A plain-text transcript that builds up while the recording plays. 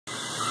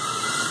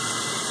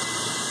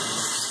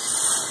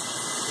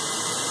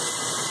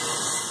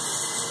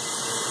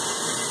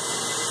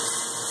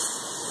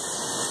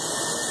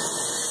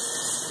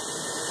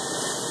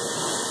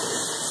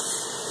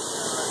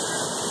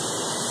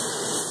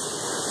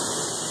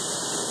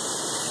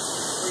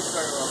You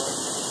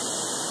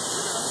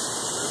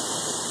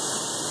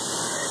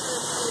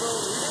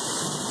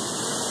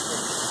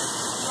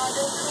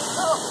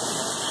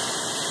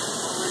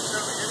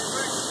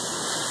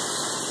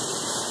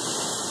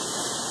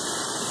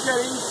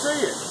can't even see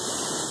it.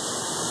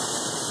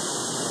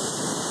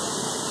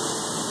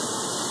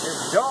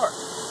 It's dark.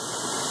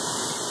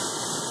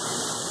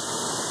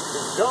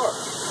 It's dark.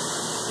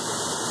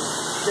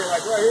 Okay,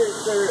 like right here,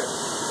 stay here.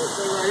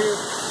 Stay right here.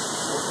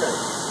 Okay.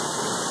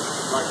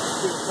 Like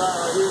this side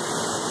right here.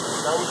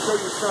 Now we'll show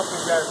you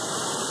something that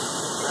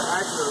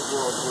actually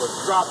will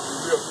drop you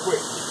real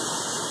quick.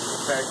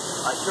 Okay?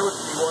 I showed it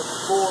to you once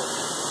before.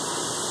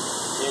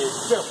 And it's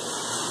simple.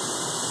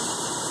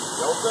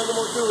 The only thing I'm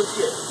going to do is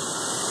this.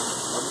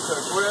 I'm just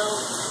going to go down,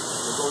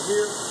 and go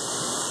here,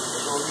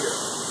 and go here.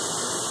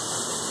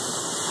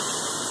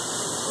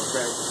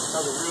 Okay?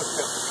 Something real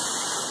simple.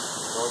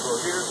 I'm going to go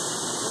here,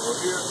 and go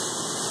here.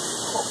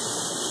 Oh.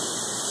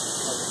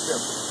 Something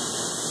simple.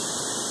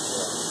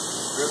 Yeah.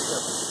 Real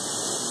simple.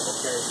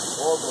 Okay?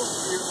 Or go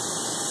here,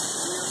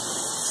 here,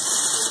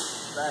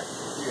 back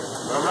here.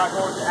 But I'm not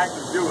going to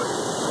actually do it.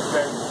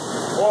 Okay?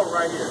 Or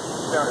right here.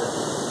 Down here.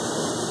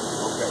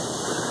 Okay?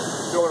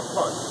 Doing a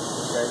punch.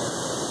 Okay?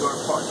 Doing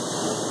a punch.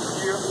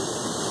 Here,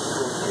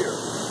 go here,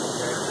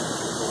 okay?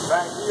 Go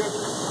back here.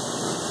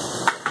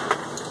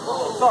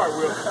 Oh, sorry,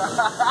 Will.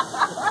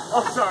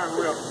 I'm sorry,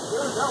 Will.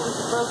 That was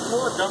the best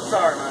one. I'm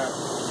sorry, man.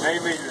 I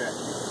ain't mean that.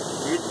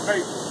 You hit your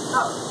face?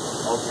 No.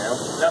 Okay,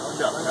 that's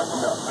enough. That's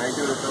enough. I ain't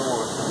doing it no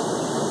more.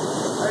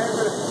 Hey,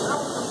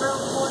 that was the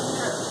best one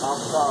yet.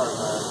 I'm sorry,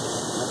 man.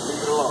 Just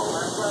leave it alone.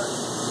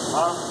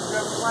 Huh?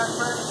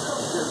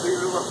 Just leave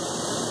it alone.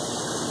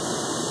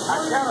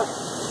 I kind of...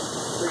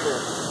 Look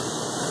at it.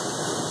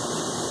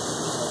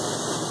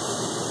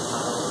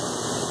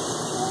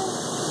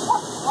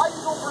 Why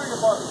you gonna bring a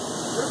butter?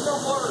 There's no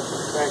butter.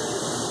 Thank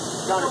you.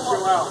 Trying to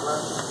chill out,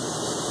 man.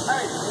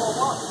 Hey, you want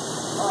what?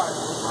 Alright,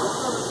 let's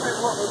go to the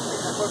what we're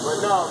taking.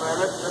 But no, man,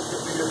 let's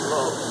just leave this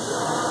alone.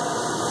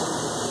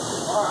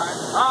 Alright.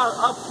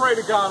 I pray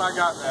to God I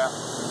got that.